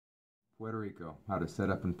Puerto Rico, how to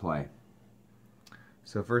set up and play.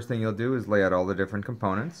 So first thing you'll do is lay out all the different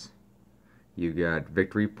components. You got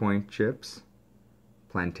victory point chips,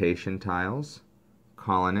 plantation tiles,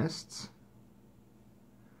 colonists.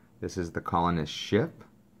 This is the colonist ship.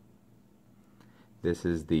 This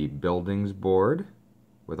is the buildings board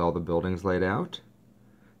with all the buildings laid out.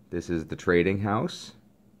 This is the trading house.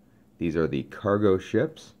 These are the cargo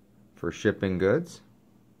ships for shipping goods.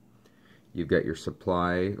 You've got your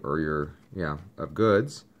supply or of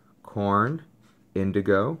goods, corn,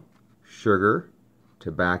 indigo, sugar,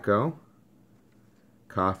 tobacco,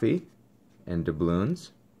 coffee, and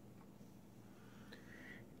doubloons.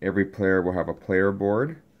 Every player will have a player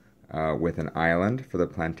board with an island for the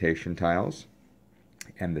plantation tiles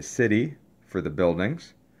and the city for the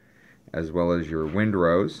buildings, as well as your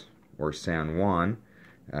windrows or San Juan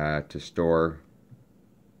to store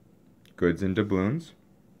goods and doubloons.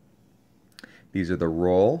 These are the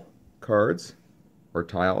roll cards or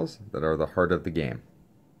tiles that are the heart of the game.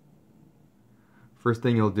 First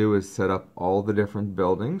thing you'll do is set up all the different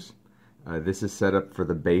buildings. This is set up for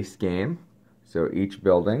the base game, so each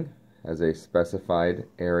building has a specified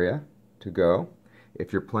area to go.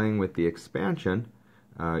 If you're playing with the expansion,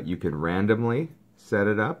 you can randomly set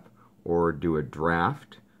it up or do a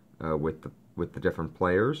draft with the different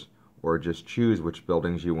players, or just choose which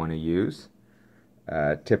buildings you want to use.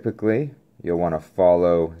 Typically, you'll want to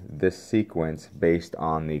follow this sequence based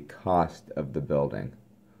on the cost of the building.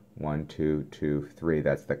 1, 2, 2, 3.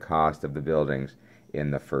 That's the cost of the buildings in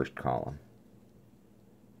the first column.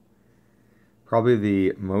 Probably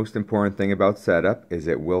the most important thing about setup is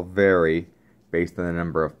it will vary based on the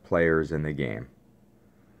number of players in the game.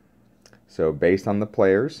 So based on the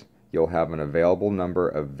players, you'll have an available number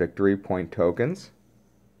of victory point tokens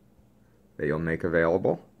that you'll make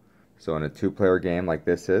available. So in a two-player game like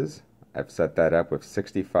this is, I've set that up with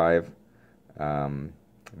 65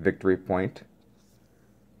 victory point,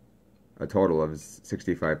 a total of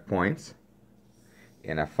 65 points.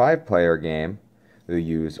 In a 5-player game, you'll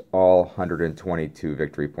use all 122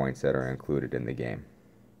 victory points that are included in the game.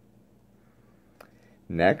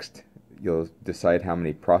 Next, you'll decide how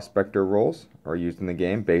many prospector rolls are used in the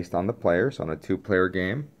game based on the players. On a 2-player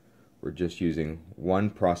game, we're just using 1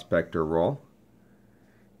 prospector roll.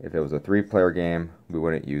 If it was a 3-player game, we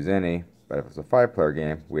wouldn't use any, but if it was a 5-player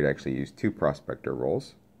game, we'd actually use 2 prospector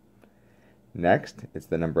rolls. Next, it's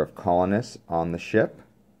the number of colonists on the ship.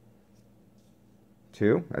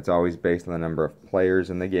 2, that's always based on the number of players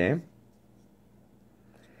in the game.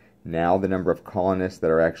 Now the number of colonists that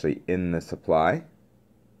are actually in the supply.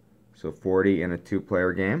 So 40 in a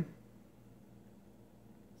 2-player game.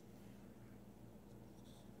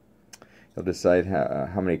 You'll decide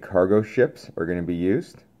how many cargo ships are going to be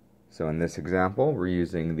used. So in this example, we're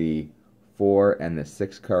using the 4 and the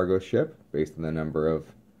 6 cargo ship based on the number of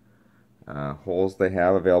holes they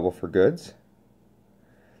have available for goods.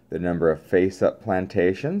 The number of face-up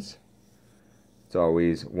plantations. It's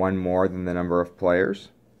always 1 more than the number of players.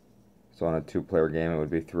 So on a 2-player game, it would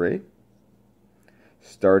be 3.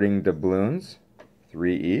 Starting doubloons,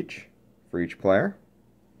 3 each for each player.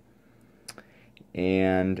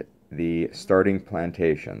 And the starting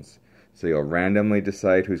plantations. So you'll randomly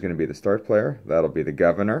decide who's going to be the start player. That'll be the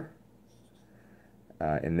governor.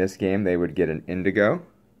 In this game, they would get an indigo.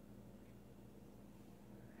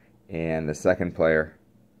 And the second player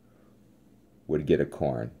would get a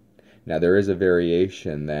corn. Now there is a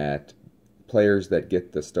variation that players that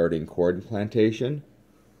get the starting corn plantation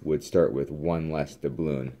would start with 1 less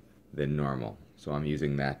doubloon than normal. So I'm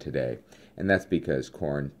using that today. And that's because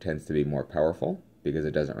corn tends to be more powerful because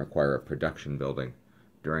it doesn't require a production building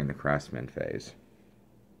during the craftsman phase.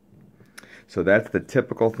 So that's the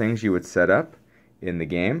typical things you would set up in the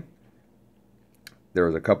game. There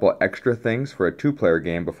was a couple extra things for a 2-player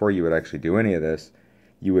game. Before you would actually do any of this,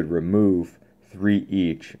 you would remove 3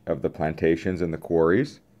 each of the plantations and the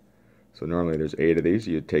quarries. So normally there's 8 of these.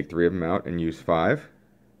 You'd take 3 of them out and use 5.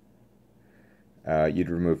 You'd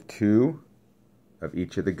remove 2 of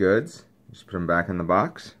each of the goods. Just put them back in the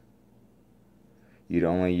box. You'd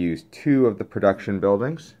only use 2 of the production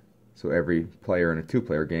buildings. So every player in a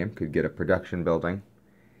 2-player game could get a production building.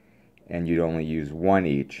 And you'd only use 1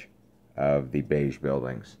 each of the beige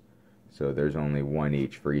buildings. So there's only 1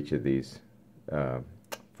 each for each of these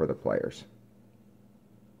for the players.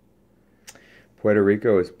 Puerto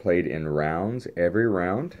Rico is played in rounds. Every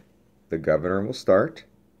round, the governor will start,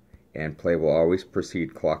 and play will always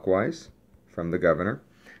proceed clockwise from the governor.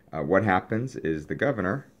 What happens is the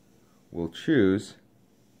governor will choose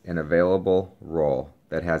an available roll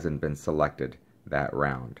that hasn't been selected that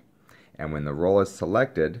round. And when the roll is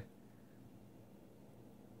selected,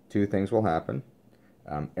 two things will happen.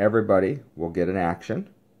 Everybody will get an action,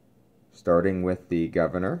 starting with the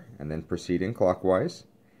governor and then proceeding clockwise.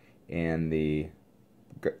 And the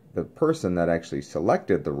person that actually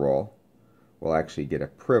selected the role will actually get a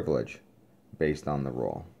privilege based on the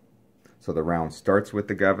role. So the round starts with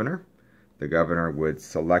the governor. The governor would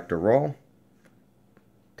select a role,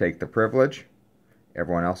 take the privilege.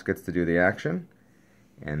 Everyone else gets to do the action.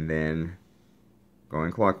 And then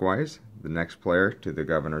going clockwise, the next player to the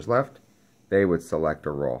governor's left, they would select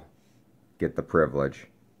a role, get the privilege.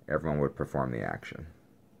 Everyone would perform the action.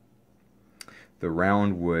 The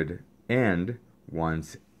round would end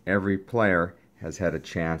once every player has had a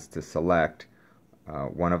chance to select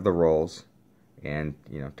one of the roles and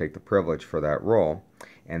take the privilege for that role.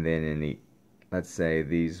 And then let's say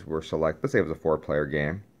these were let's say it was a 4-player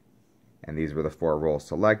game and these were the 4 roles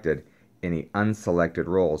selected. Any unselected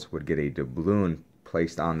roles would get a doubloon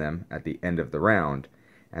placed on them at the end of the round,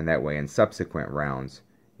 and that way in subsequent rounds,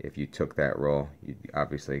 if you took that role, you'd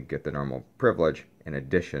obviously get the normal privilege in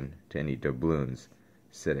addition to any doubloons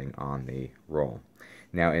sitting on the role.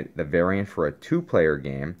 Now, the variant for a 2-player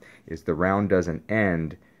game is the round doesn't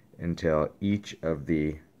end until each of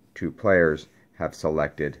the 2 players have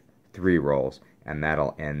selected 3 roles, and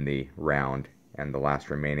that'll end the round, and the last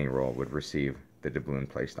remaining role would receive the doubloon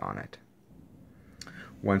placed on it.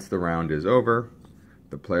 Once the round is over,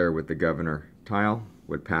 the player with the governor tile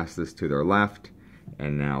would pass this to their left,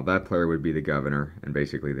 and now that player would be the governor, and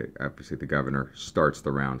basically obviously the governor starts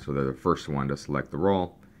the round, so they're the first one to select the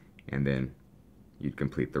role, and then you'd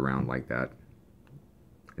complete the round like that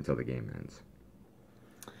until the game ends.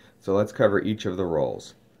 So let's cover each of the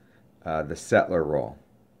roles. The settler role.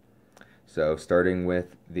 So starting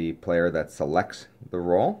with the player that selects the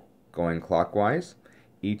role, going clockwise,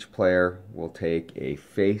 each player will take a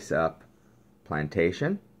face-up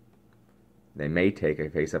plantation. They may take a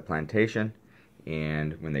face-up plantation,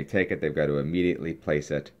 and when they take it, they've got to immediately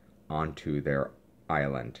place it onto their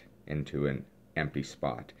island, into an empty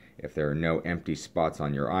spot. If there are no empty spots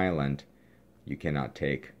on your island, you cannot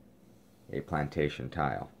take a plantation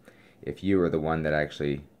tile. If you are the one that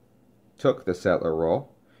actually took the settler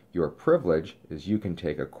role, your privilege is you can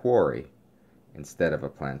take a quarry instead of a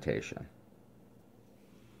plantation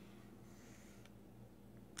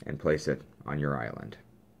and place it on your island.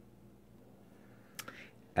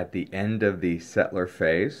 At the end of the settler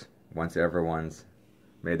phase, once everyone's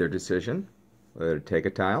made their decision whether to take a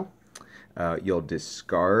tile, you'll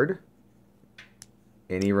discard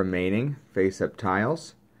any remaining face-up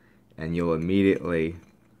tiles, and you'll immediately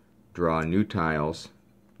draw new tiles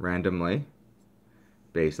randomly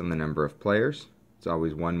based on the number of players. It's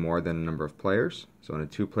always one more than the number of players. So in a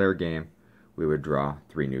 2-player game, we would draw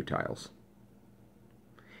 3 new tiles.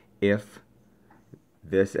 If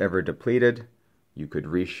this ever depleted, you could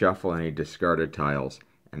reshuffle any discarded tiles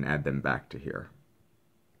and add them back to here.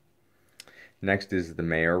 Next is the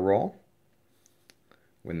mayor role.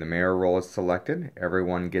 When the mayor role is selected,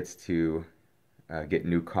 everyone gets to get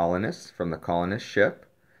new colonists from the colonist ship.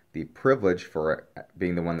 The privilege for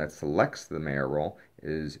being the one that selects the mayor role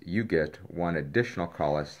is you get 1 additional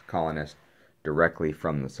colonist directly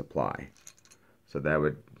from the supply. So that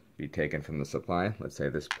would be taken from the supply. Let's say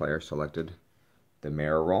this player selected the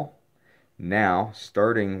mayor role. Now,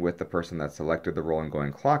 starting with the person that selected the role and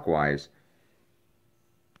going clockwise,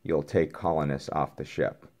 you'll take colonists off the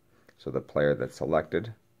ship. So the player that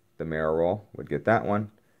selected the mayor role would get that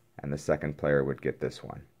one, and the second player would get this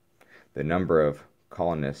one. The number of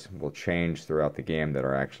colonists will change throughout the game that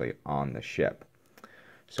are actually on the ship.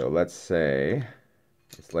 So let's say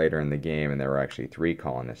it's later in the game and there were actually 3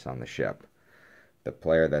 colonists on the ship. The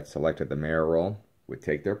player that selected the mayor role would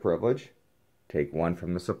take their privilege, take 1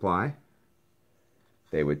 from the supply.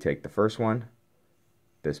 They would take the first one,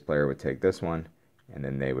 this player would take this one, and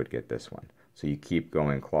then they would get this one. So you keep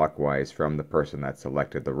going clockwise from the person that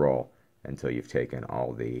selected the role until you've taken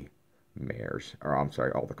all the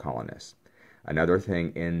all the colonists. Another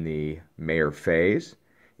thing in the mayor phase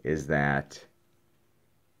is that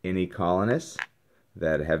any colonists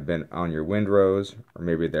that have been on your windrows, or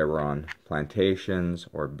maybe they were on plantations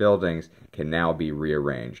or buildings, can now be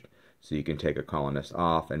rearranged. So you can take a colonist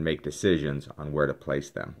off and make decisions on where to place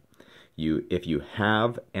them. If you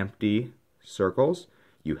have empty circles,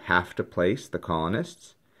 you have to place the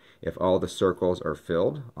colonists. If all the circles are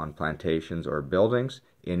filled on plantations or buildings,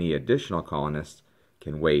 any additional colonists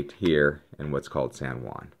can wait here in what's called San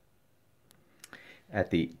Juan. At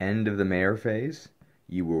the end of the mayor phase,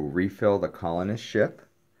 you will refill the colonist ship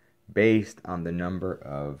based on the number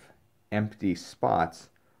of empty spots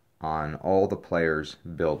on all the players'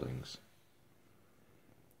 buildings.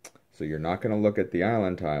 So you're not going to look at the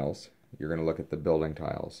island tiles, you're going to look at the building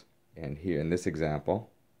tiles. And here in this example,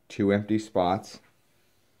 2 empty spots,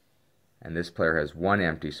 and this player has 1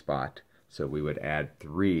 empty spot, so we would add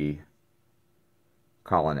 3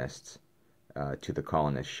 colonists to the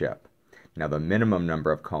colonist ship. Now the minimum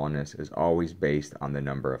number of colonists is always based on the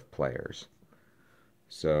number of players.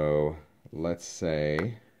 So let's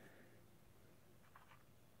say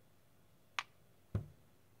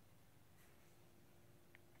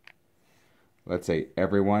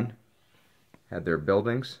everyone had their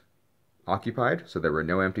buildings occupied, so there were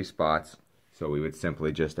no empty spots, so we would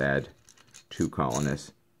simply just add 2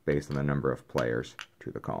 colonists based on the number of players to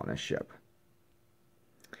the colonist ship.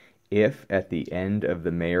 If at the end of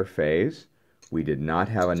the mayor phase we did not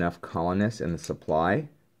have enough colonists in the supply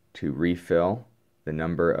to refill the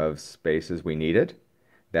number of spaces we needed,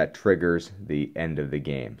 that triggers the end of the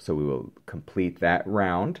game. So we will complete that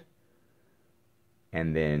round,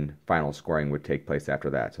 and then final scoring would take place after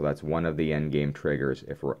that. So that's one of the end game triggers.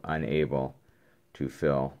 If we're unable to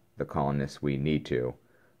fill the colonists we need to,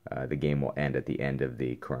 the game will end at the end of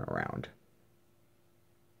the current round.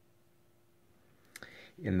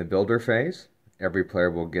 In the builder phase, every player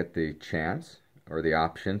will get the chance or the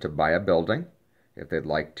option to buy a building if they'd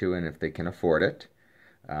like to and if they can afford it.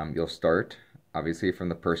 You'll start obviously from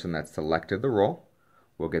the person that selected the role.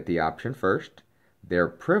 Will get the option first. Their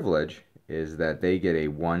privilege is that they get a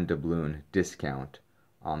 1 doubloon discount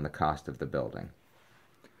on the cost of the building.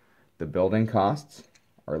 The building costs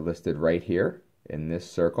are listed right here in this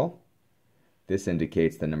circle. This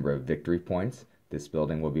indicates the number of victory points this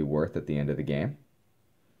building will be worth at the end of the game.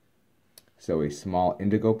 So a small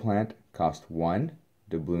indigo plant costs 1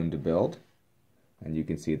 doubloon to build, and you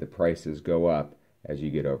can see the prices go up as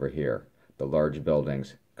you get over here. The large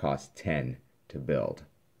buildings cost 10 to build.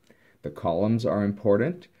 The columns are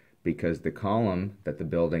important because the column that the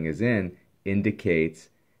building is in indicates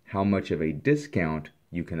how much of a discount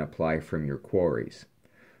you can apply from your quarries.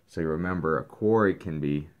 So you remember, a quarry can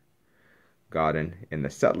be gotten in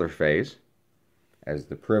the settler phase as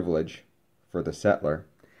the privilege for the settler,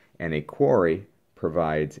 and a quarry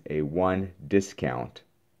provides a 1 discount,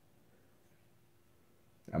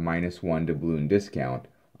 a -1 doubloon discount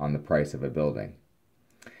on the price of a building.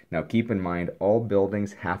 Now keep in mind, all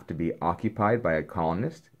buildings have to be occupied by a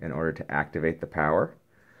colonist in order to activate the power.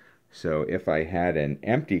 So if I had an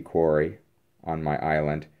empty quarry on my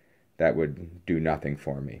island, that would do nothing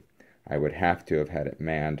for me. I would have to have had it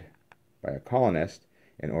manned by a colonist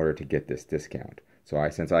in order to get this discount. So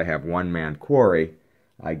since I have 1 manned quarry,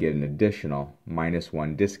 I get an additional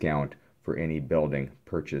 -1 discount for any building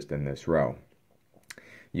purchased in this row.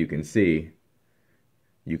 You can see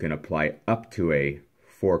you can apply up to a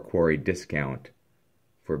 4 quarry discount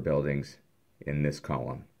for buildings in this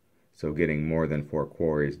column. So getting more than 4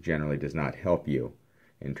 quarries generally does not help you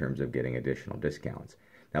in terms of getting additional discounts.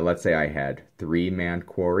 Now let's say I had 3 manned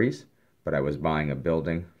quarries, but I was buying a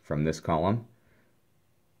building from this column.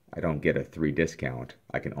 I don't get a 3 discount.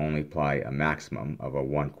 I can only apply a maximum of a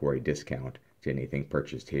 1 quarry discount to anything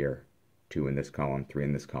purchased here. 2 in this column, 3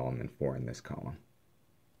 in this column, and 4 in this column.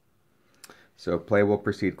 So play will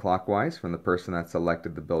proceed clockwise from the person that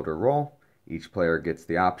selected the builder role. Each player gets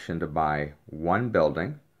the option to buy 1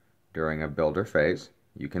 building during a builder phase.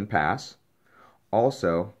 You can pass.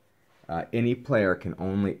 Also, any player can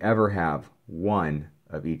only ever have 1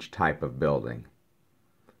 of each type of building.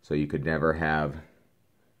 So you could never have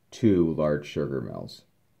 2 large sugar mills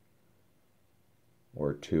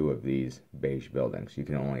or 2 of these beige buildings. You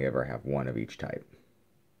can only ever have 1 of each type.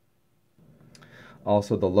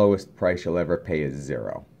 Also, the lowest price you'll ever pay is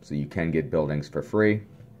 0. So you can get buildings for free.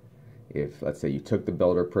 If, let's say, you took the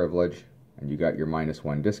builder privilege and you got your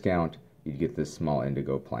 -1 discount, you'd get this small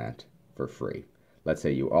indigo plant for free. Let's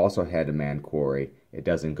say you also had a manned quarry, it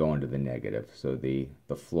doesn't go into the negative, so the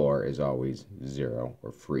floor is always 0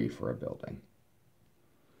 or free for a building.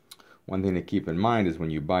 One thing to keep in mind is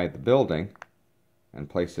when you buy the building and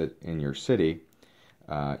place it in your city,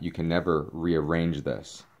 you can never rearrange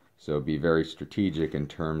this. So be very strategic in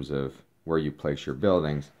terms of where you place your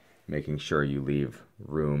buildings, making sure you leave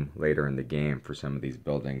room later in the game for some of these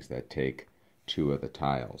buildings that take 2 of the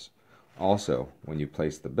tiles. Also, when you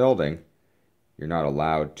place the building, you're not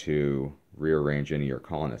allowed to rearrange any of your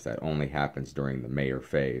colonists. That only happens during the mayor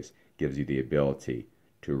phase. Gives you the ability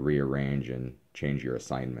to rearrange and change your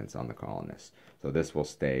assignments on the colonists. So this will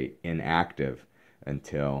stay inactive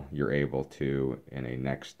until you're able to, in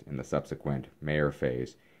the subsequent mayor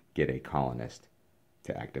phase, get a colonist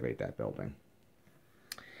to activate that building.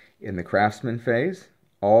 In the craftsman phase,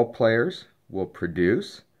 all players will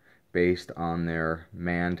produce based on their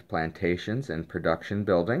manned plantations and production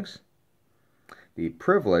buildings. The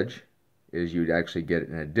privilege is you'd actually get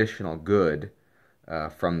an additional good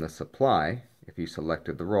from the supply if you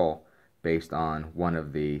selected the role based on one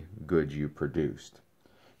of the goods you produced.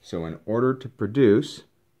 So in order to produce,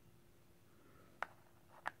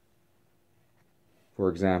 for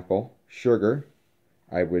example, sugar,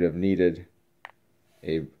 I would have needed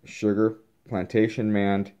a sugar plantation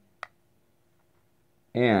manned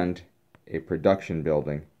and a production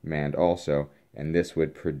building manned also, and this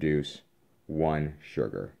would produce one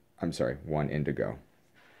indigo.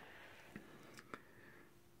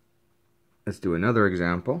 Let's do another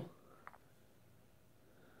example.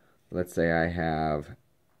 Let's say I have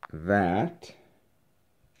that,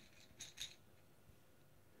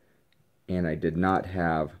 and I did not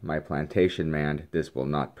have my plantation manned. This will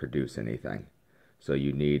not produce anything. So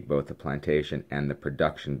you need both the plantation and the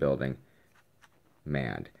production building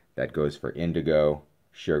manned. That goes for indigo,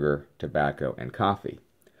 sugar, tobacco, and coffee.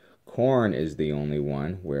 Corn is the only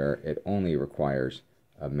one where it only requires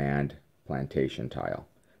a manned plantation tile.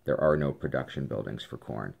 There are no production buildings for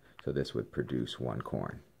corn, so this would produce one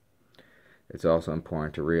corn. It's also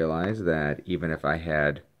important to realize that even if I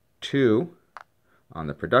had 2 on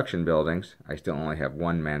the production buildings, I still only have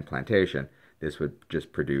 1 manned plantation. This would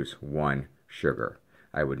just produce 1 sugar.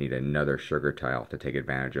 I would need another sugar tile to take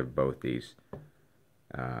advantage of both these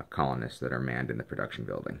colonists that are manned in the production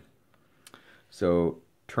building. So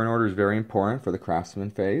turn order is very important for the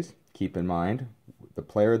craftsman phase. Keep in mind, the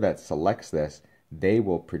player that selects this, they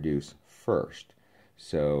will produce first.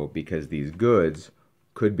 So because these goods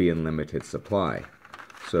could be in limited supply.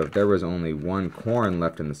 So if there was only 1 corn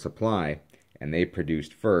left in the supply and they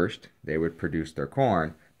produced first, they would produce their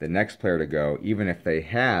corn. The next player to go, even if they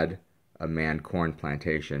had a manned corn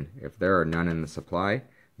plantation, if there are none in the supply,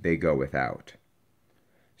 they go without.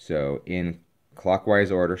 So in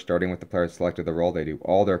clockwise order, starting with the player that selected the role, they do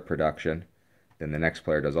all their production. Then the next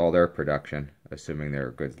player does all their production, assuming there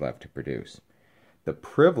are goods left to produce. The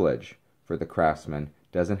privilege for the craftsman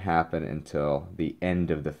doesn't happen until the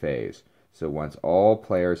end of the phase. So once all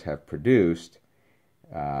players have produced,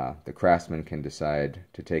 the craftsman can decide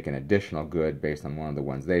to take an additional good based on one of the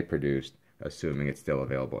ones they produced, assuming it's still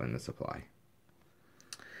available in the supply.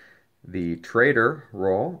 The trader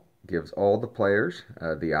role gives all the players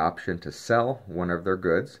the option to sell one of their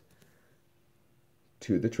goods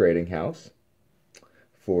to the trading house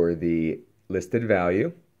for the listed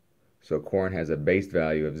value. So corn has a base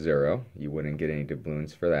value of 0. You wouldn't get any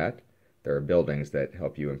doubloons for that. There are buildings that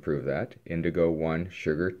help you improve that. Indigo 1,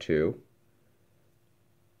 sugar 2,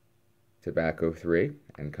 tobacco 3,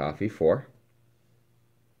 and coffee 4.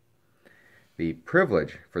 The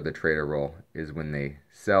privilege for the trader role is when they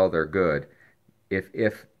sell their good.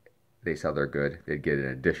 If they sell their good, they'd get an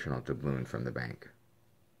additional doubloon from the bank.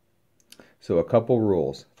 So a couple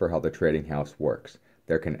rules for how the trading house works.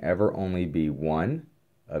 There can ever only be 1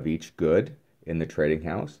 of each good in the trading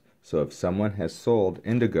house. So if someone has sold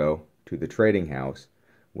indigo to the trading house,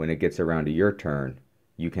 when it gets around to your turn,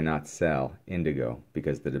 you cannot sell indigo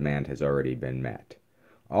because the demand has already been met.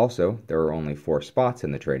 Also, there are only 4 spots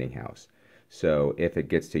in the trading house. So if it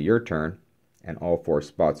gets to your turn and all 4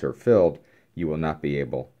 spots are filled, you will not be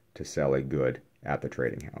able to sell a good at the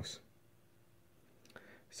trading house.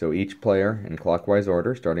 So each player in clockwise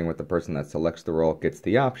order, starting with the person that selects the role, gets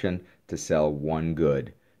the option to sell 1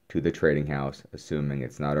 good to the trading house, assuming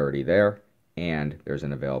it's not already there and there's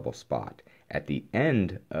an available spot. At the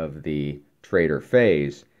end of the trader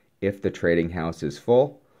phase, if the trading house is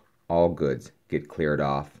full, all goods get cleared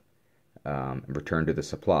off and returned to the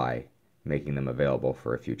supply, making them available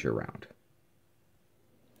for a future round.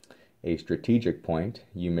 A strategic point,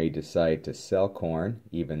 you may decide to sell corn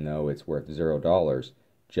even though it's worth $0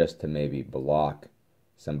 just to maybe block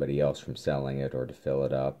somebody else from selling it or to fill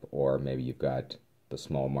it up, or maybe you've got the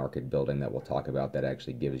small market building that we'll talk about that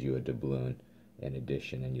actually gives you a doubloon in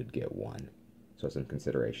addition and you'd get 1. So some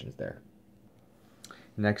considerations there.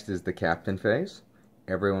 Next is the captain phase.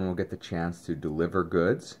 Everyone will get the chance to deliver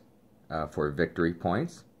goods for victory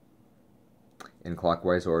points in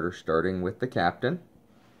clockwise order, starting with the captain.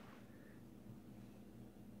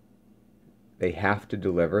 They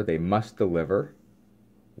must deliver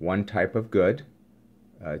 1 type of good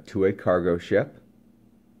to a cargo ship,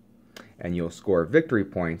 and you'll score victory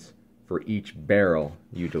points for each barrel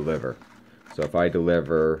you deliver. So if I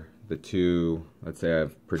deliver the 2, let's say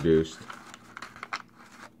I've produced,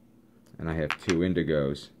 and I have 2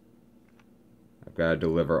 indigos, I've got to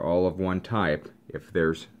deliver all of 1 type. If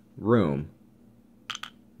there's room,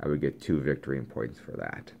 I would get 2 victory points for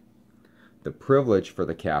that. The privilege for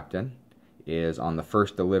the captain is on the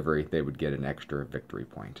first delivery, they would get an extra victory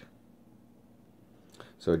point.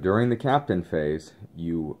 So during the captain phase,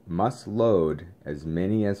 you must load as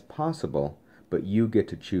many as possible, but you get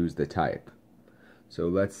to choose the type. So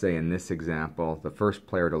let's say in this example, the first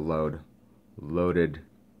player to loaded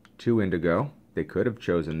 2 indigo. They could have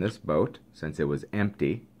chosen this boat since it was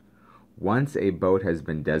empty. Once a boat has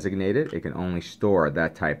been designated, it can only store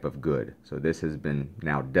that type of good. So this has been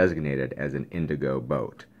now designated as an indigo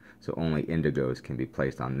boat. So only indigos can be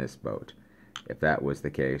placed on this boat. If that was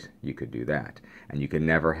the case, you could do that. And you can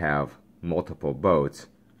never have multiple boats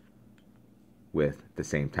with the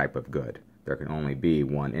same type of good. There can only be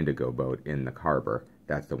one indigo boat in the harbor.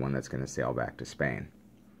 That's the one that's going to sail back to Spain.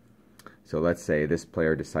 So let's say this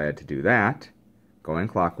player decided to do that, going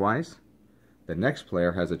clockwise. The next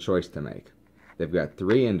player has a choice to make. They've got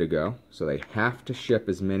 3 indigo, so they have to ship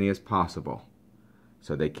as many as possible.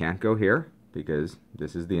 So they can't go here because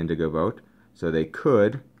this is the indigo boat. So they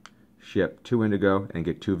could ship 2 indigo and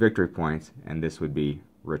get 2 victory points, and this would be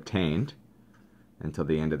retained until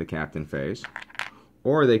the end of the captain phase.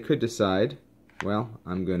 Or they could decide, well,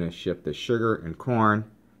 I'm going to ship the sugar and corn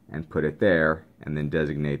and put it there, and then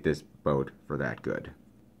designate this boat for that good.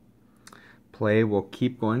 Play will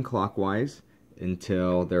keep going clockwise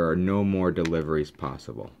until there are no more deliveries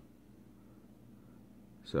possible.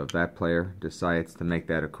 So if that player decides to make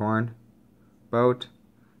that a corn boat,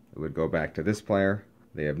 it would go back to this player.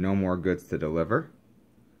 They have no more goods to deliver.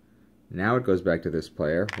 Now it goes back to this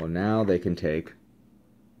player. Well, now they can take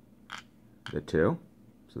the 2.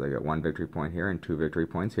 So they got 1 victory point here and 2 victory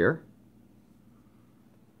points here.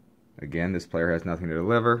 Again, this player has nothing to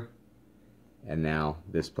deliver. And now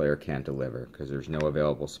this player can't deliver because there's no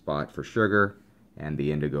available spot for sugar and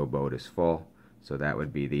the indigo boat is full. So that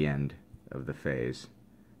would be the end of the phase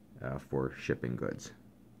for shipping goods.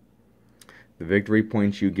 The victory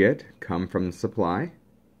points you get come from the supply,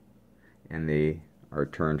 and they are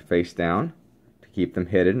turned face down to keep them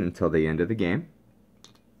hidden until the end of the game.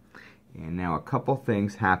 And now a couple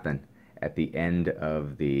things happen at the end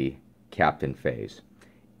of the captain phase.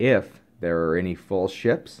 If there are any full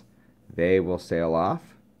ships, they will sail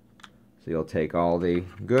off. So you'll take all the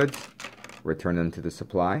goods, return them to the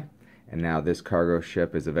supply, and now this cargo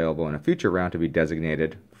ship is available in a future round to be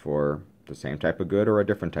designated for the same type of good or a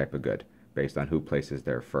different type of good, based on who places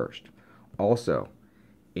there first. Also,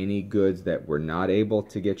 any goods that were not able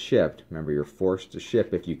to get shipped, remember you're forced to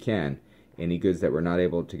ship if you can, any goods that were not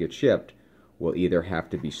able to get shipped will either have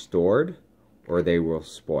to be stored or they will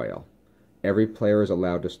spoil. Every player is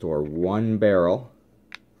allowed to store 1 barrel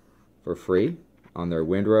for free on their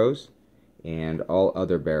windrows, and all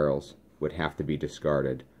other barrels would have to be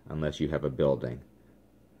discarded unless you have a building,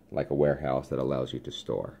 like a warehouse, that allows you to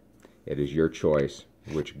store. It is your choice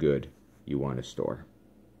which good you want to store.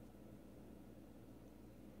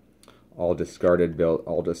 All discarded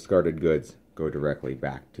goods go directly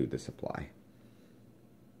back to the supply.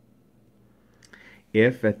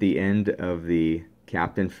 If at the end of the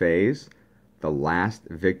captain phase the last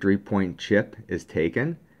victory point chip is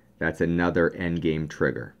taken, that's another endgame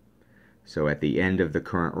trigger. So at the end of the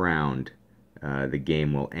current round, the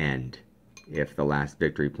game will end if the last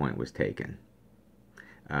victory point was taken.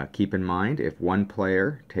 Keep in mind, if one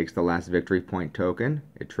player takes the last victory point token,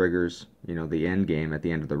 it triggers, the end game at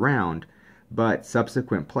the end of the round. But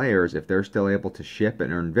subsequent players, if they're still able to ship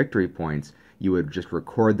and earn victory points, you would just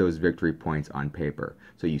record those victory points on paper.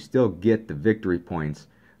 So you still get the victory points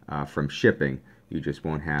from shipping. You just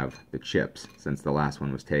won't have the chips since the last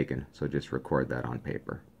one was taken. So just record that on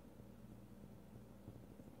paper.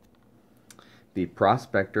 The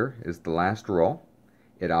prospector is the last roll.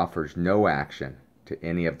 It offers no action to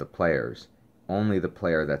any of the players. Only the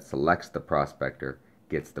player that selects the prospector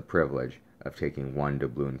gets the privilege of taking 1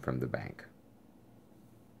 doubloon from the bank.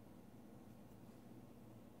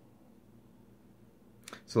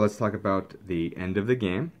 So let's talk about the end of the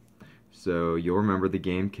game. So you'll remember the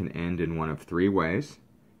game can end in one of 3 ways.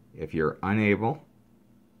 If you're unable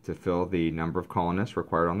to fill the number of colonists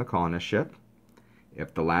required on the colonist ship,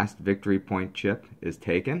 if the last victory point chip is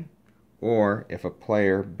taken, or if a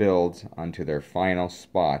player builds onto their final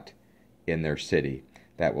spot in their city.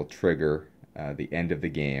 That will trigger the end of the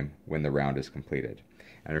game when the round is completed.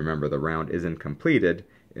 And remember, the round isn't completed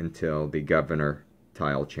until the governor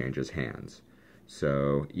tile changes hands.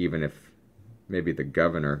 So even if maybe the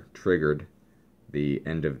governor triggered the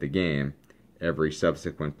end of the game, every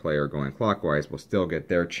subsequent player going clockwise will still get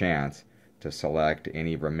their chance to select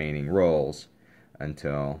any remaining rolls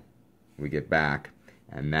until we get back,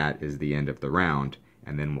 and that is the end of the round,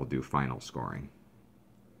 and then we'll do final scoring.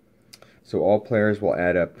 So all players will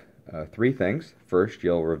add up 3 things. First,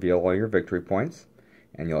 you'll reveal all your victory points,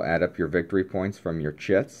 and you'll add up your victory points from your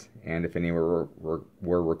chits and if any were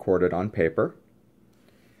recorded on paper.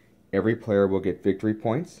 Every player will get victory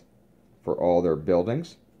points for all their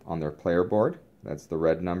buildings on their player board. That's the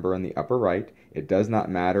red number in the upper right. It does not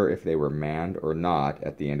matter if they were manned or not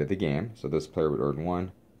at the end of the game. So this player would earn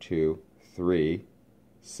 1, 2, 3,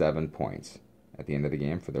 7 points at the end of the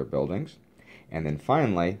game for their buildings. And then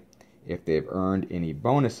finally, if they've earned any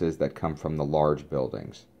bonuses that come from the large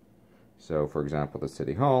buildings. So for example, the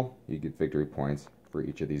City Hall, you get victory points for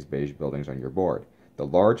each of these beige buildings on your board. The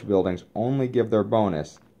large buildings only give their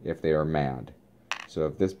bonus if they are manned. So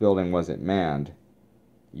if this building wasn't manned,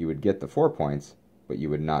 you would get the 4 points, but you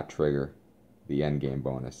would not trigger the endgame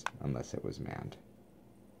bonus unless it was manned.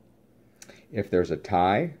 If there's a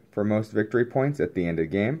tie for most victory points at the end of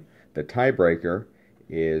the game, the tiebreaker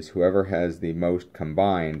is whoever has the most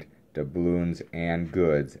combined doubloons and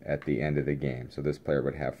goods at the end of the game. So this player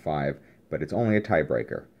would have 5, but it's only a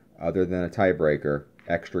tiebreaker. Other than a tiebreaker,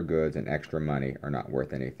 extra goods and extra money are not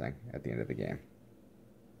worth anything at the end of the game.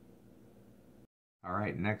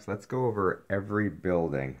 Alright, next let's go over every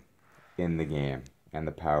building in the game and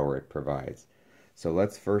the power it provides. So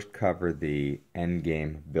let's first cover the end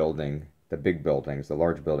game building, the big buildings, the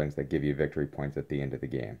large buildings that give you victory points at the end of the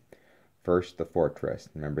game. First, the fortress.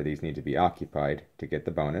 Remember, these need to be occupied to get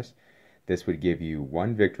the bonus. This would give you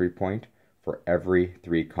 1 victory point for every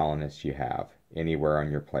 3 colonists you have anywhere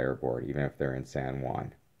on your player board, even if they're in San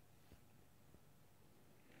Juan.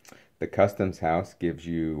 The customs house gives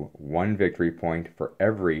you 1 victory point for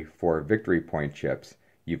every 4 victory point chips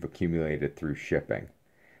you've accumulated through shipping.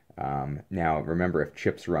 Now, remember, if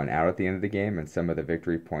chips run out at the end of the game and some of the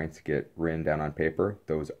victory points get written down on paper,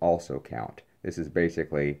 those also count. This is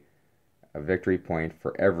basically a victory point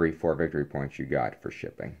for every 4 victory points you got for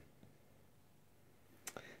shipping.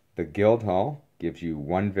 The guild hall gives you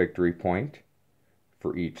 1 victory point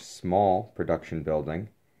for each small production building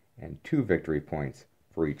and 2 victory points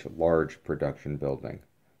for each large production building.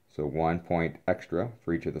 So 1 point extra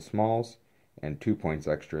for each of the smalls and 2 points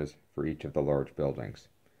extras for each of the large buildings,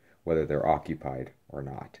 whether they're occupied or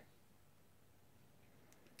not.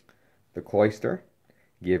 The cloister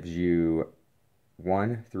gives you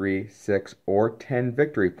 1, 3, 6, or 10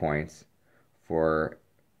 victory points for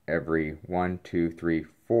every 1, 2, 3,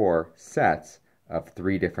 4 sets of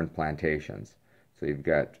 3 different plantations. So you've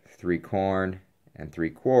got 3 corn and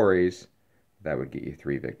 3 quarries. That would get you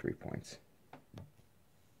 3 victory points.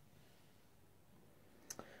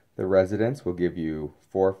 The residence will give you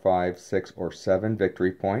 4, 5, 6, or 7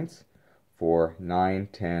 victory points for 9,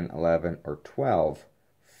 10, 11, or 12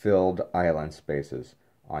 filled island spaces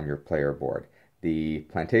on your player board. The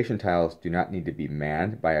plantation tiles do not need to be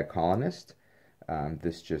manned by a colonist.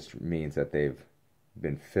 This just means that they've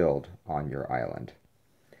been filled on your island.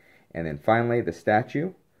 And then finally, the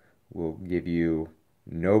statue will give you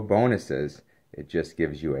no bonuses. It just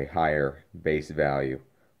gives you a higher base value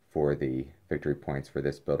for the victory points for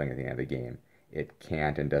this building at the end of the game. It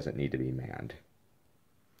can't and doesn't need to be manned.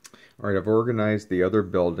 Alright, I've organized the other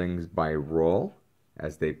buildings by role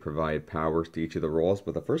as they provide powers to each of the roles,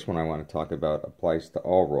 but the first one I want to talk about applies to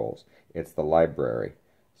all roles. It's the library.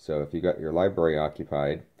 So if you got your library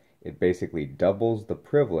occupied, it basically doubles the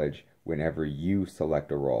privilege whenever you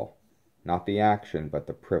select a role. Not the action, but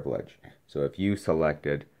the privilege. So if you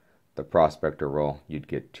selected the prospector role, you'd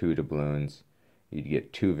get 2 doubloons, you'd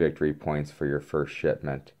get 2 victory points for your first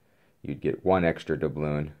shipment, you'd get 1 extra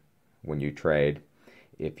doubloon when you trade.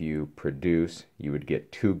 If you produce, you would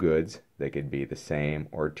get 2 goods. They could be the same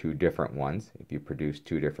or 2 different ones. If you produce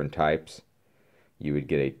 2 different types, you would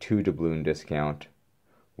get a 2 doubloon discount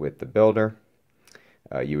with the builder.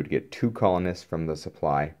 You would get 2 colonists from the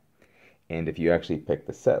supply. And if you actually pick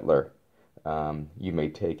the settler, you may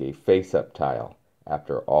take a face-up tile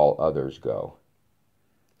after all others go.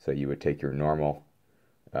 So you would take your normal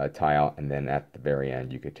tile, and then at the very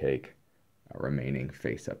end you could take a remaining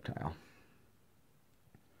face-up tile.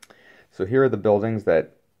 So here are the buildings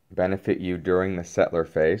that benefit you during the settler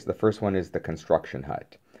phase. The first one is the construction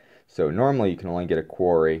hut. So normally you can only get a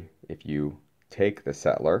quarry if you take the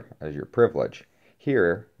settler as your privilege.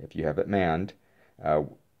 Here, if you have it manned,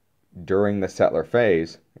 during the settler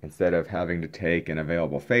phase, instead of having to take an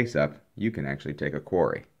available face-up, you can actually take a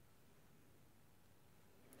quarry.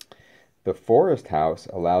 The forest house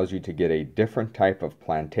allows you to get a different type of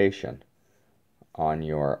plantation on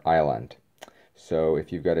your island. So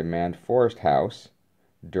if you've got a manned forest house,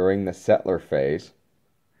 during the settler phase,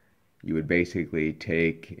 you would basically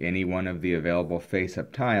take any one of the available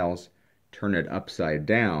face-up tiles, turn it upside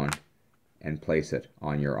down, and place it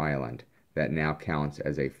on your island. That now counts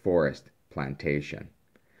as a forest plantation.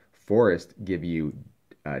 Forests give you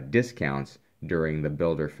discounts during the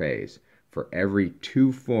builder phase. For every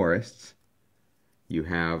 2 forests you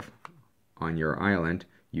have on your island,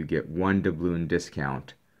 you get 1 doubloon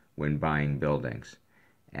discount when buying buildings.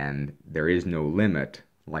 And there is no limit,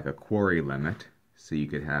 like a quarry limit, so you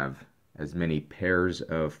could have as many pairs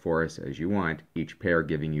of forests as you want, each pair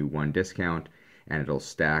giving you 1 discount, and it'll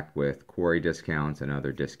stack with quarry discounts and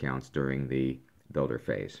other discounts during the builder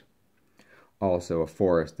phase. Also, a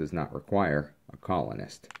forest does not require a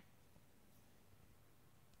colonist.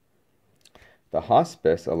 The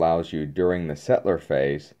hospice allows you during the settler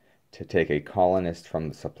phase to take a colonist from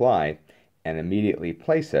the supply and immediately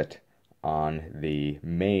place it on the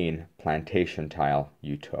main plantation tile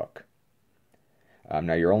you took.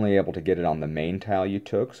 Now you're only able to get it on the main tile you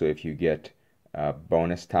took, so if you get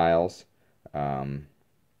bonus tiles from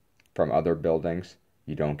other buildings,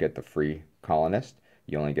 you don't get the free colonist.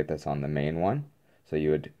 You only get this on the main one. So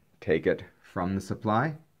you would take it from the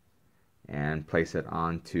supply and place it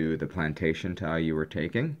onto the plantation tile you were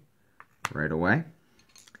taking right away.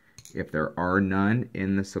 If there are none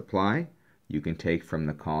in the supply, you can take from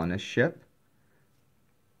the colonist ship.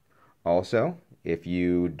 Also, if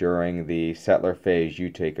you, during the settler phase, you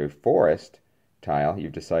take a forest tile,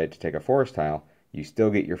 you've decided to take a forest tile, you still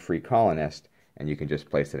get your free colonist, and you can just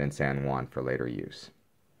place it in San Juan for later use.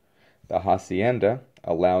 The hacienda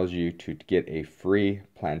allows you to get a free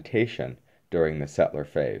plantation during the settler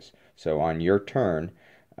phase. So on your turn,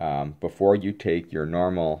 before you take your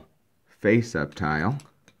normal face-up tile,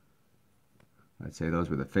 let's say those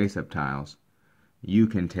were the face-up tiles, you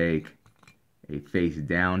can take a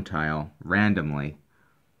face-down tile randomly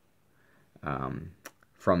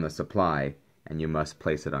from the supply, and you must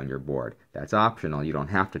place it on your board. That's optional. You don't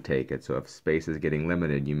have to take it, so if space is getting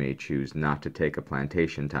limited, you may choose not to take a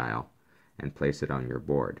plantation tile and place it on your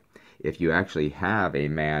board. If you actually have a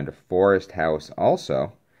manned forest house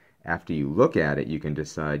also, after you look at it, you can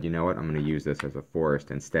decide, you know what, I'm going to use this as a forest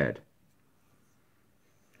instead.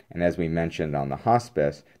 And as we mentioned on the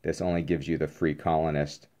hospice, this only gives you the free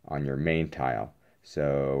colonist on your main tile.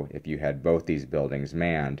 So if you had both these buildings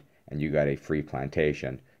manned and you got a free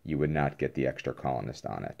plantation, you would not get the extra colonist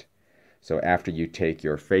on it. So after you take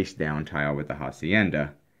your face down tile with the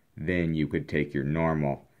hacienda, then you could take your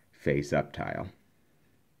normal face up tile.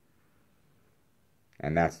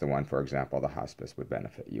 And that's the one, for example, the hospice would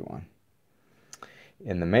benefit you on.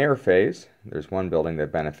 In the mayor phase, there's one building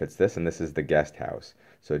that benefits this, and this is the guest house.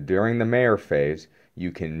 So during the mayor phase,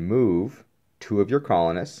 you can move 2 of your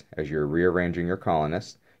colonists, as you're rearranging your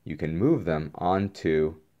colonists, you can move them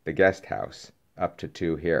onto the guest house, up to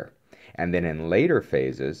 2 here. And then in later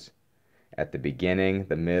phases, at the beginning,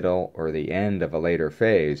 the middle, or the end of a later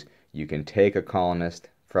phase, you can take a colonist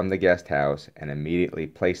from the guest house and immediately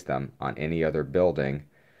place them on any other building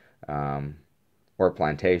or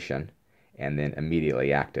plantation, and then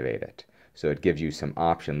immediately activate it. So it gives you some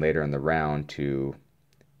option later in the round to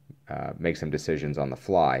make some decisions on the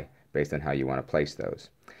fly based on how you want to place those.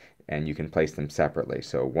 And you can place them separately.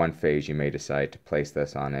 So one phase you may decide to place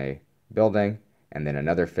this on a building, and then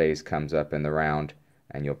another phase comes up in the round,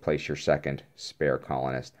 and you'll place your second spare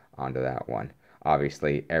colonist onto that one.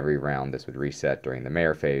 Obviously, every round this would reset during the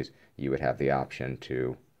mayor phase. You would have the option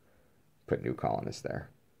to put new colonists there.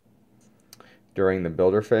 During the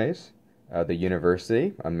builder phase, the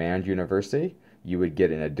university, a manned university, you would get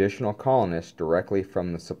an additional colonist directly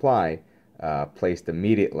from the supply placed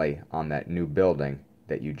immediately on that new building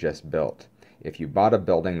that you just built. If you bought a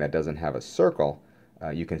building that doesn't have a circle,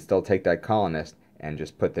 you can still take that colonist and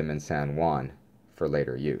just put them in San Juan for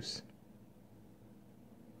later use.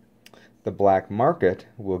 The black market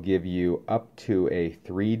will give you up to a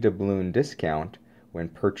 3 doubloon discount when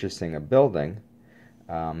purchasing a building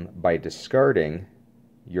by discarding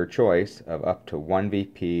your choice of up to 1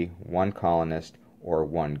 VP, 1 colonist, or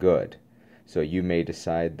 1 good. So you may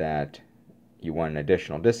decide that you want an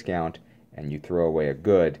additional discount and you throw away a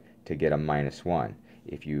good to get a -1.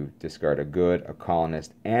 If you discard a good, a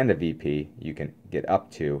colonist, and a VP, you can get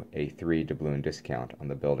up to a 3 doubloon discount on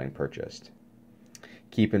the building purchased.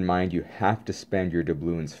 Keep in mind you have to spend your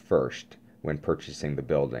doubloons first when purchasing the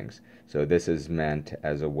buildings. So this is meant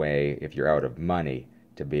as a way, if you're out of money,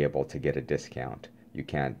 to be able to get a discount. You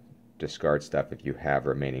can't discard stuff if you have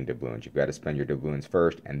remaining doubloons. You've got to spend your doubloons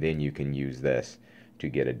first, and then you can use this to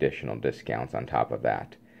get additional discounts on top of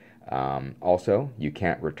that. Also, you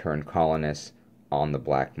can't return colonists on the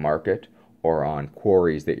black market or on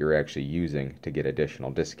quarries that you're actually using to get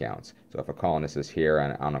additional discounts. So if a colonist is here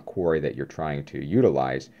on a quarry that you're trying to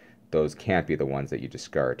utilize, those can't be the ones that you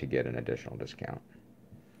discard to get an additional discount.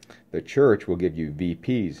 The church will give you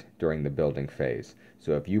VPs during the building phase.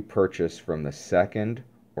 So if you purchase from the second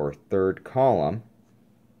or third column,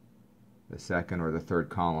 the second or the third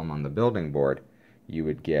column on the building board, you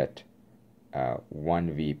would get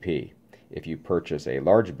 1 VP. If you purchase a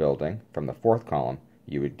large building from the fourth column,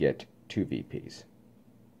 you would get 2 VPs.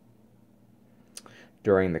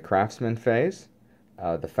 During the craftsman phase,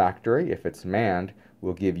 the factory, if it's manned,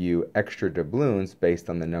 will give you extra doubloons based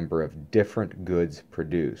on the number of different goods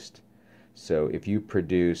produced. So if you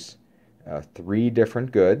produce 3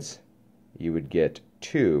 different goods, you would get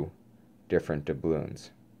 2 different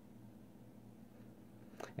doubloons.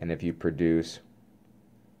 And if you produce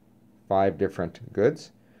 5 different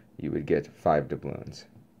goods, you would get 5 doubloons.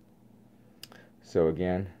 So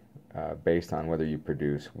again, based on whether you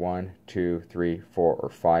produce 1, 2, 3, 4, or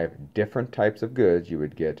 5 different types of goods, you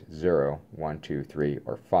would get 0, 1, 2, 3,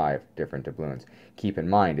 or 5 different doubloons. Keep in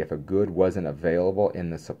mind, if a good wasn't available in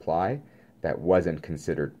the supply, that wasn't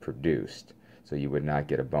considered produced, so you would not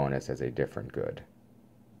get a bonus as a different good.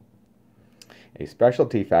 A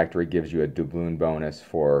specialty factory gives you a doubloon bonus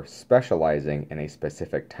for specializing in a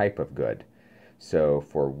specific type of good. So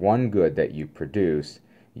for one good that you produce,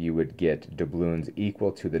 you would get doubloons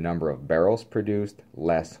equal to the number of barrels produced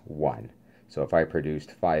less 1. So if I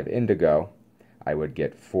produced 5 indigo, I would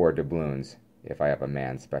get 4 doubloons if I have a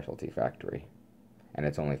manned specialty factory. And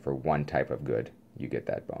it's only for one type of good you get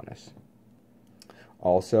that bonus.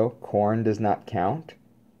 Also, corn does not count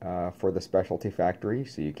for the specialty factory,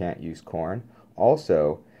 so you can't use corn.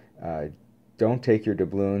 Also, don't take your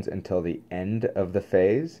doubloons until the end of the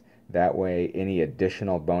phase. That way, any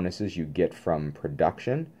additional bonuses you get from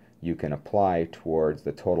production, you can apply towards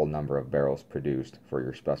the total number of barrels produced for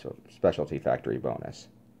your specialty factory bonus.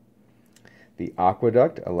 The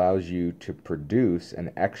aqueduct allows you to produce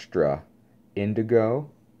an extra indigo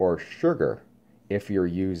or sugar if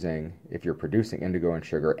you're producing indigo and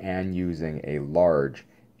sugar and using a large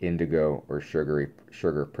indigo or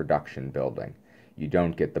sugar production building. You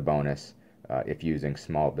don't get the bonus if using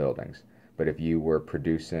small buildings. But if you were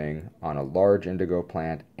producing on a large indigo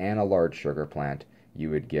plant and a large sugar plant, you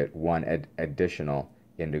would get 1 additional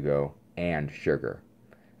indigo and sugar.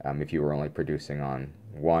 If you were only producing on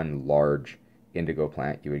one large indigo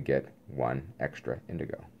plant, you would get 1 extra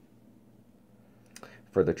indigo.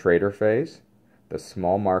 For the trader phase, the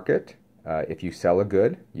small market, if you sell a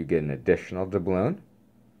good, you get an additional doubloon.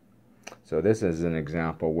 So this is an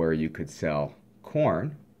example where you could sell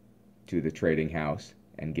corn to the trading house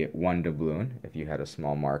and get 1 doubloon if you had a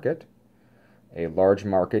small market. A large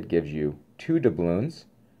market gives you 2 doubloons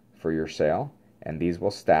for your sale, and these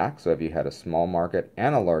will stack. So if you had a small market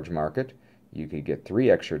and a large market, you could get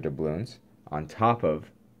 3 extra doubloons on top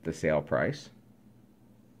of the sale price.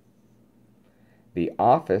 The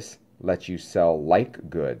office lets you sell like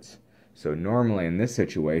goods. So normally in this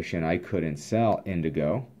situation, I couldn't sell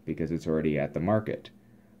indigo because it's already at the market.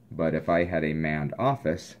 But if I had a manned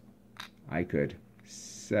office, I could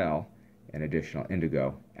sell an additional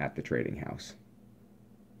indigo at the trading house.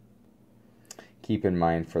 Keep in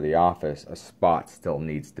mind, for the office, a spot still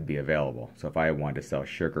needs to be available. So if I want to sell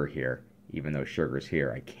sugar here, even though sugar's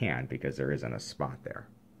here, I can because there isn't a spot there.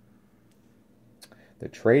 The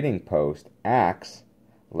trading post acts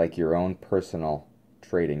like your own personal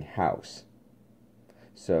trading house.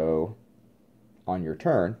 So on your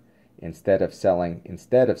turn, instead of selling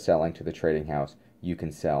to the trading house, you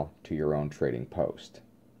can sell to your own trading post.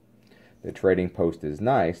 The trading post is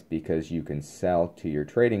nice because you can sell to your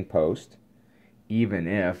trading post even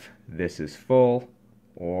if this is full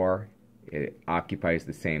or it occupies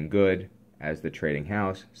the same good as the trading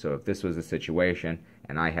house. So if this was a situation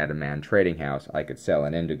and I had a manned trading house, I could sell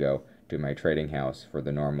an indigo to my trading house for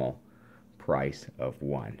the normal price of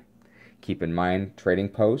 1. Keep in mind, trading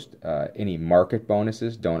post, any market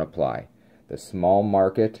bonuses don't apply. The small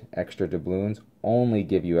market extra doubloons only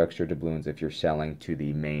give you extra doubloons if you're selling to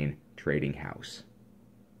the main trading house.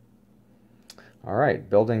 Alright,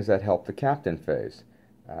 buildings that help the captain phase.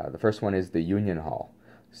 The first one is the Union Hall.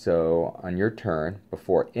 So on your turn,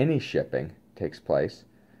 before any shipping takes place,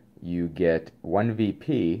 you get 1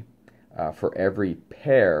 VP for every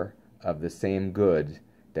pair of the same goods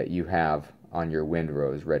that you have on your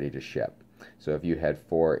windrows ready to ship. So if you had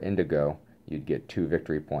 4 indigo, you'd get 2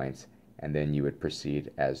 victory points, and then you would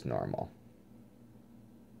proceed as normal.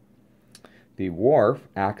 The wharf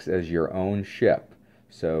acts as your own ship.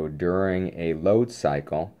 So during a load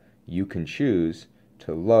cycle, you can choose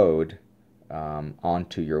to load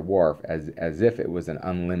onto your wharf as if it was an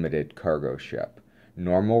unlimited cargo ship.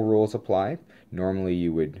 Normal rules apply. Normally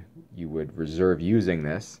you would reserve using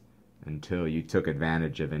this until you took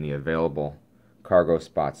advantage of any available cargo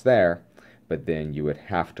spots there, but then you would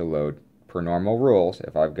have to load per normal rules.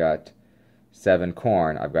 If I've got 7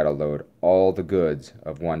 corn, I've got to load all the goods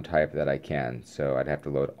of one type that I can. So I'd have to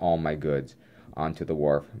load all my goods onto the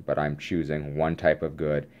wharf, but I'm choosing one type of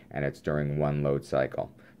good, and it's during one load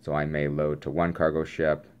cycle. So I may load to one cargo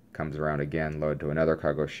ship, comes around again, load to another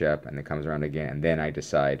cargo ship, and then comes around again, and then I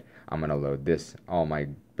decide I'm going to load all my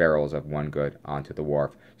barrels of one good onto the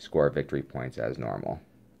wharf, score victory points as normal.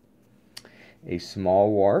 A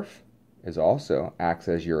small wharf also acts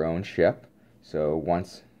as your own ship. So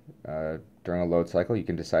once during a load cycle, you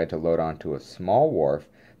can decide to load onto a small wharf.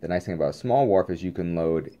 The nice thing about a small wharf is you can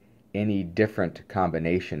load any different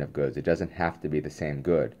combination of goods. It doesn't have to be the same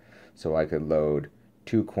good. So I could load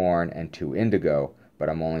 2 corn and 2 indigo, but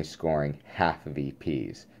I'm only scoring half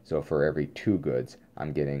VPs. So for every 2 goods,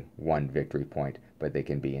 I'm getting 1 victory point, but they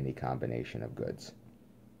can be any combination of goods.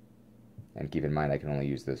 And keep in mind, I can only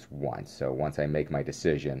use this once. So once I make my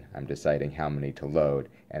decision, I'm deciding how many to load,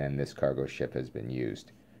 and then this cargo ship has been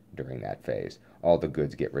used during that phase. All the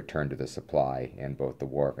goods get returned to the supply in both the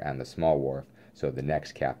wharf and the small wharf, so the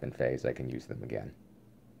next captain phase I can use them again.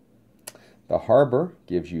 The harbor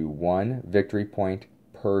gives you 1 victory point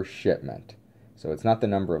per shipment. So it's not the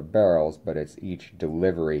number of barrels, but it's each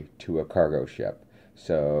delivery to a cargo ship.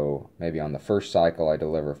 So maybe on the first cycle I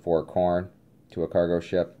deliver 4 corn to a cargo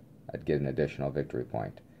ship, I'd get an additional victory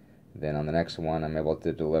point. Then on the next one, I'm able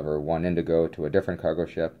to deliver 1 indigo to a different cargo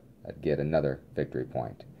ship, I'd get another victory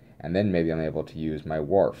point. And then maybe I'm able to use my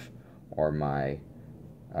wharf, or my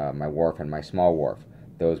wharf and my small wharf.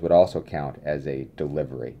 Those would also count as a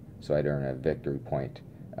delivery, so I'd earn a victory point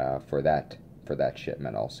for that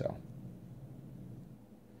shipment also.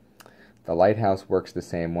 The lighthouse works the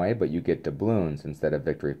same way, but you get doubloons instead of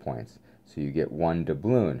victory points. So you get 1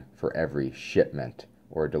 doubloon for every shipment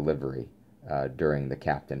or delivery during the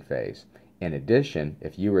captain phase. In addition,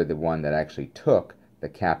 if you were the one that actually took the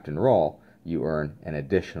captain role, you earn an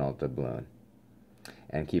additional doubloon.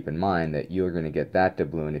 And keep in mind that you're going to get that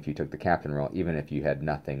doubloon if you took the captain role, even if you had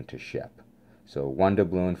nothing to ship. So 1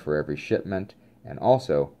 doubloon for every shipment, and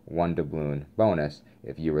also 1 doubloon bonus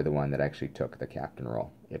if you were the one that actually took the captain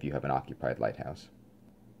role, if you have an occupied lighthouse.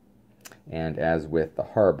 And as with the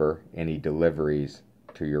harbor, any deliveries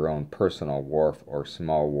to your own personal wharf or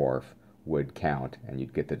small wharf would count, and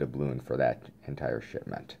you'd get the doubloon for that entire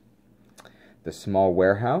shipment. The small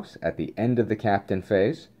warehouse at the end of the captain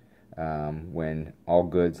phase, when all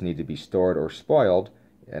goods need to be stored or spoiled,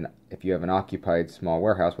 and if you have an occupied small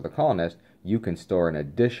warehouse with a colonist, you can store an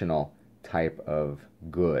additional type of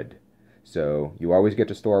good. So you always get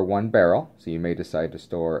to store 1 barrel, so you may decide to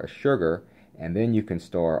store a sugar, and then you can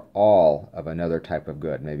store all of another type of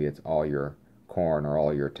good. Maybe it's all your corn or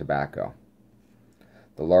all your tobacco.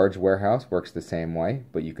 The large warehouse works the same way,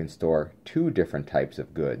 but you can store 2 different types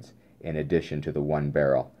of goods in addition to the 1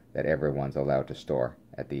 barrel that everyone's allowed to store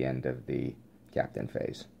at the end of the captain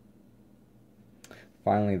phase.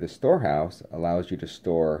 Finally, the storehouse allows you to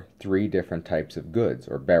store 3 different types of goods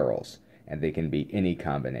or barrels, and they can be any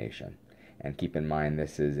combination. And keep in mind,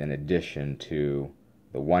 this is in addition to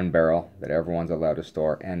the 1 barrel that everyone's allowed to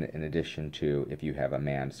store, and in addition to if you have a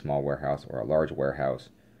manned small warehouse or a large warehouse.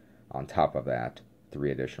 On top of that,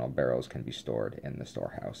 3 additional barrels can be stored in the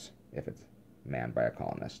storehouse if it's manned by a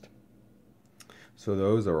colonist. So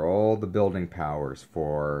those are all the building powers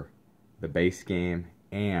for the base game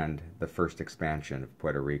and the first expansion of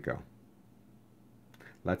Puerto Rico.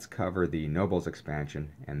 Let's cover the Nobles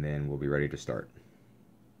expansion, and then we'll be ready to start.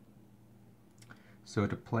 So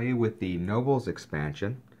to play with the Nobles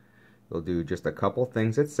expansion, you'll do just a couple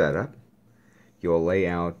things at setup. You'll lay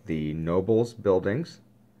out the Nobles buildings.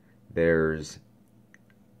 There's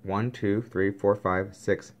 1, 2, 3, 4, 5,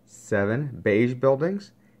 6, 7 beige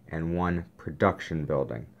buildings and 1 production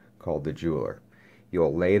building called the Jeweler.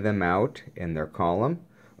 You'll lay them out in their column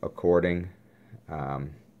according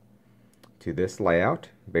to this layout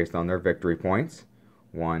based on their victory points.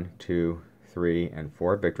 1, 2, 3, and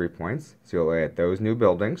 4 victory points. So you'll lay out those new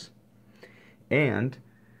buildings, and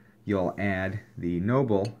you'll add the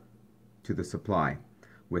noble to the supply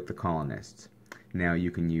with the colonists. Now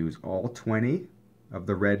you can use all 20 of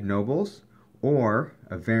the red nobles, or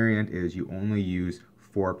a variant is you only use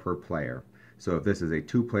 4 per player. So if this is a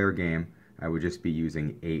 2-player game, I would just be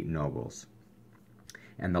using 8 nobles.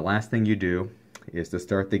 And the last thing you do is to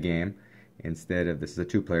start the game, instead of this is a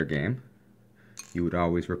 2-player game, you would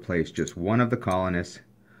always replace just 1 of the colonists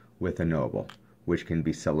with a noble, which can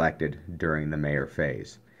be selected during the mayor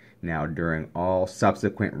phase. Now during all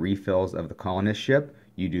subsequent refills of the colonist ship,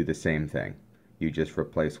 you do the same thing. You just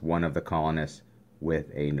replace 1 of the colonists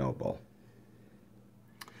with a noble.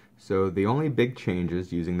 So the only big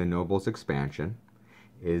changes using the Nobles expansion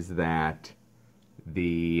is that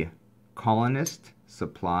the colonist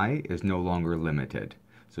supply is no longer limited.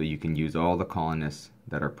 So you can use all the colonists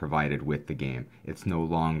that are provided with the game. It's no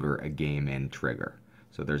longer a game end trigger.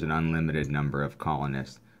 So there's an unlimited number of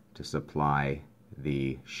colonists to supply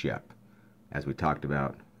the ship. As we talked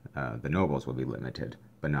about, the nobles will be limited,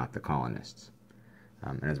 but not the colonists.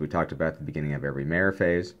 And as we talked about at the beginning of every mayor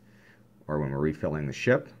phase, or when we're refilling the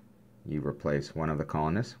ship, you replace one of the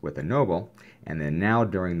colonists with a noble, and then now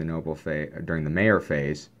during the mayor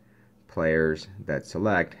phase, players that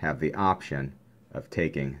select have the option of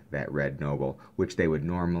taking that red noble, which they would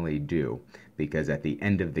normally do, because at the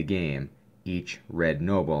end of the game, each red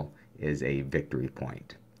noble is a victory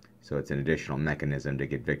point. So it's an additional mechanism to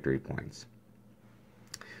get victory points.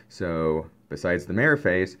 So besides the mayor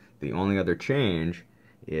phase, the only other change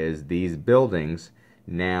is these buildings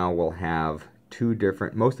now will have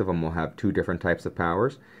most of them will have two different types of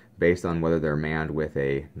powers based on whether they're manned with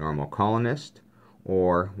a normal colonist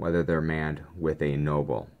or whether they're manned with a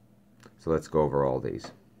noble. So let's go over all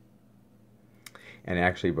these. And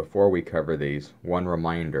actually, before we cover these, one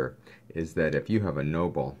reminder is that if you have a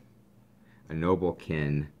noble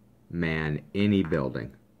can man any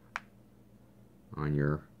building on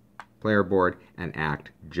your player board and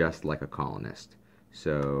act just like a colonist.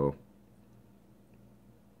 So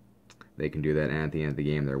they can do that, and at the end of the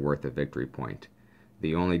game they're worth a victory point.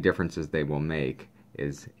 The only differences they will make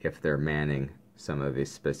is if they're manning some of the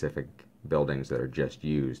specific buildings that are just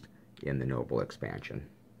used in the noble expansion.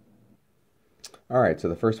 Alright, so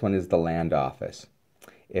the first one is the land office.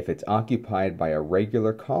 If it's occupied by a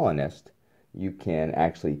regular colonist, you can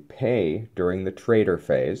actually pay during the trader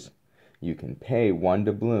phase. You can pay 1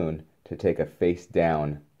 doubloon to take a face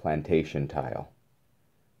down plantation tile.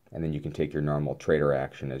 And then you can take your normal trader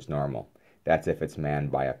action as normal. That's if it's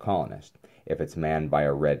manned by a colonist. If it's manned by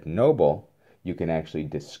a red noble, you can actually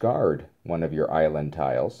discard one of your island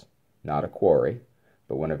tiles, not a quarry,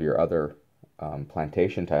 but one of your other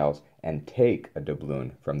plantation tiles, and take a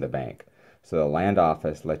doubloon from the bank. So the land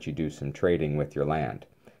office lets you do some trading with your land.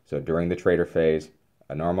 So during the trader phase,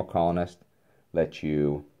 a normal colonist lets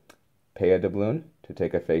you pay a doubloon to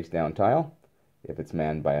take a face down tile. If it's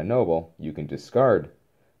manned by a noble, you can discard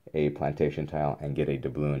a plantation tile and get a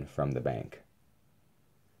doubloon from the bank.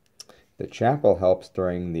 The chapel helps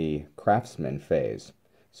during the craftsman phase.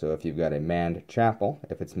 So if you've got a manned chapel,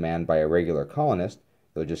 if it's manned by a regular colonist,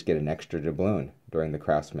 you'll just get an extra doubloon during the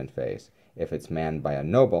craftsman phase. If it's manned by a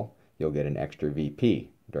noble, you'll get an extra VP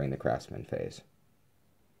during the craftsman phase.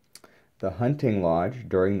 The hunting lodge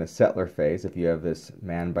during the settler phase, if you have this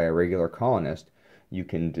manned by a regular colonist, you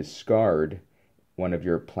can discard one of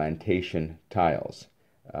your plantation tiles.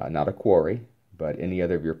 Not a quarry, but any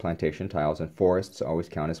other of your plantation tiles, and forests always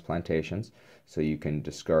count as plantations, so you can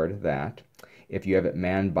discard that. If you have it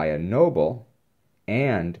manned by a noble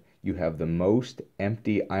and you have the most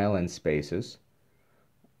empty island spaces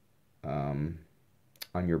on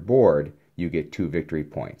your board, you get 2 victory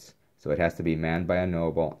points. So it has to be manned by a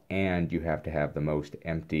noble, and you have to have the most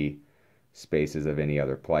empty spaces of any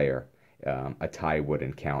other player. A tie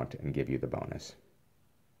wouldn't count and give you the bonus.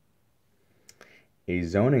 A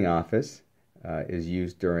zoning office is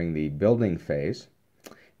used during the building phase.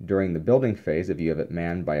 During the building phase, if you have it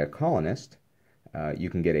manned by a colonist, you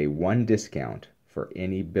can get a 1 discount for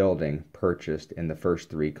any building purchased in the first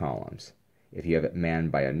 3 columns. If you have it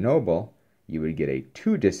manned by a noble, you would get a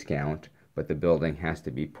 2 discount, but the building has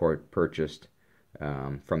to be purchased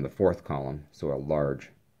from the 4th column, so a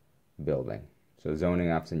large building. So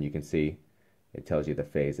zoning office, and you can see it tells you the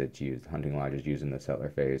phase that's used. Hunting lodge is used in the settler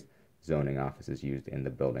phase. Zoning office is used in the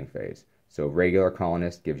building phase. So regular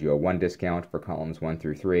colonist gives you a 1 discount for columns 1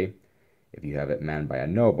 through 3. If you have it manned by a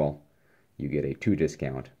noble, you get a 2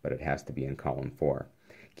 discount, but it has to be in column 4.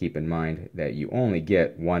 Keep in mind that you only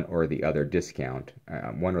get one or the other discount,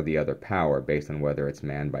 one or the other power, based on whether it's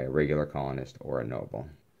manned by a regular colonist or a noble.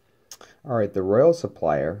 Alright, the royal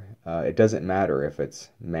supplier, it doesn't matter if it's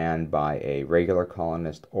manned by a regular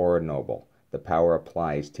colonist or a noble. The power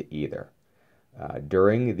applies to either.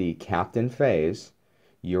 During the captain phase,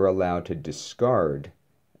 you're allowed to discard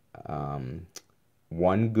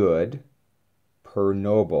 1 good per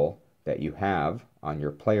noble that you have on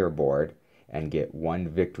your player board and get 1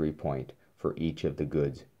 victory point for each of the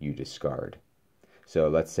goods you discard. So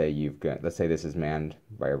let's say this is manned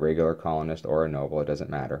by a regular colonist or a noble, it doesn't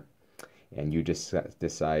matter, and you just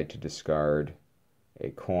decide to discard a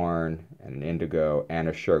corn and an indigo and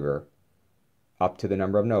a sugar up to the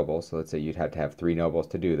number of nobles. So let's say you'd have to have 3 nobles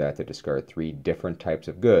to do that, to discard 3 different types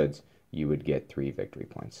of goods. You would get 3 victory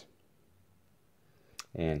points.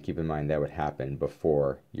 And keep in mind that would happen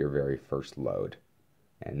before your very first load.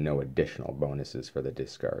 and no additional bonuses for the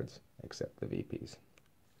discards except the VPs.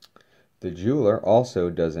 The jeweler also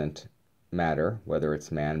doesn't matter whether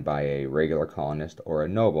it's manned by a regular colonist or a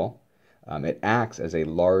noble. It acts as a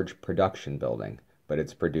large production building, but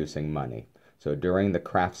it's producing money. So during the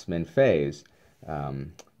craftsman phase,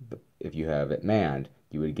 if you have it manned,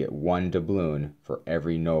 you would get 1 doubloon for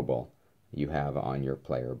every noble you have on your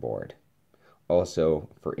player board. Also,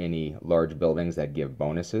 for any large buildings that give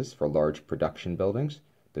bonuses for large production buildings,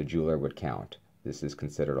 the jeweler would count. This is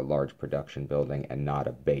considered a large production building and not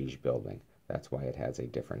a beige building. That's why it has a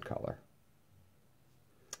different color.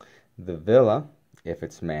 The villa, if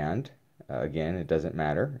it's manned, again, it doesn't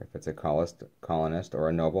matter if it's a colonist or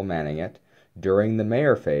a noble manning it. During the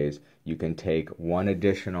mayor phase, you can take 1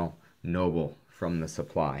 additional noble from the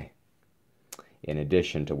supply, in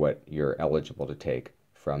addition to what you're eligible to take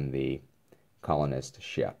from the colonist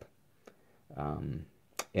ship.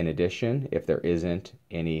 In addition, if there isn't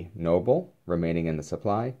any noble remaining in the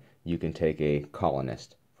supply, you can take a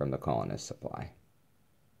colonist from the colonist supply.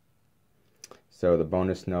 So the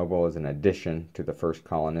bonus noble is an addition to the first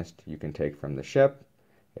colonist you can take from the ship.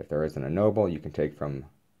 If there isn't a noble, you can take from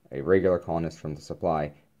a regular colonist from the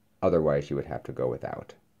supply. Otherwise, you would have to go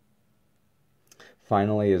without.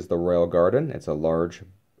 Finally is the Royal Garden. It's a large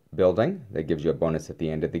building that gives you a bonus at the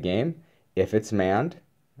end of the game. If it's manned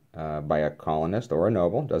by a colonist or a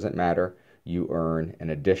noble, doesn't matter, you earn an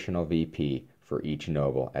additional VP for each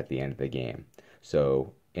noble at the end of the game.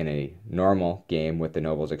 So in a normal game with the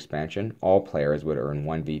nobles expansion, all players would earn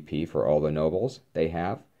 1 VP for all the nobles they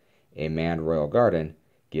have. A manned Royal Garden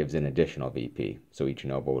gives an additional VP, so each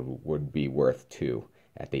noble would be worth 2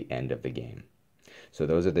 at the end of the game. So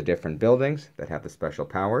those are the different buildings that have the special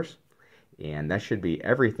powers, and that should be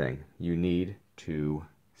everything you need to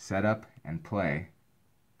set up and play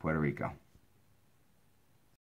Puerto Rico.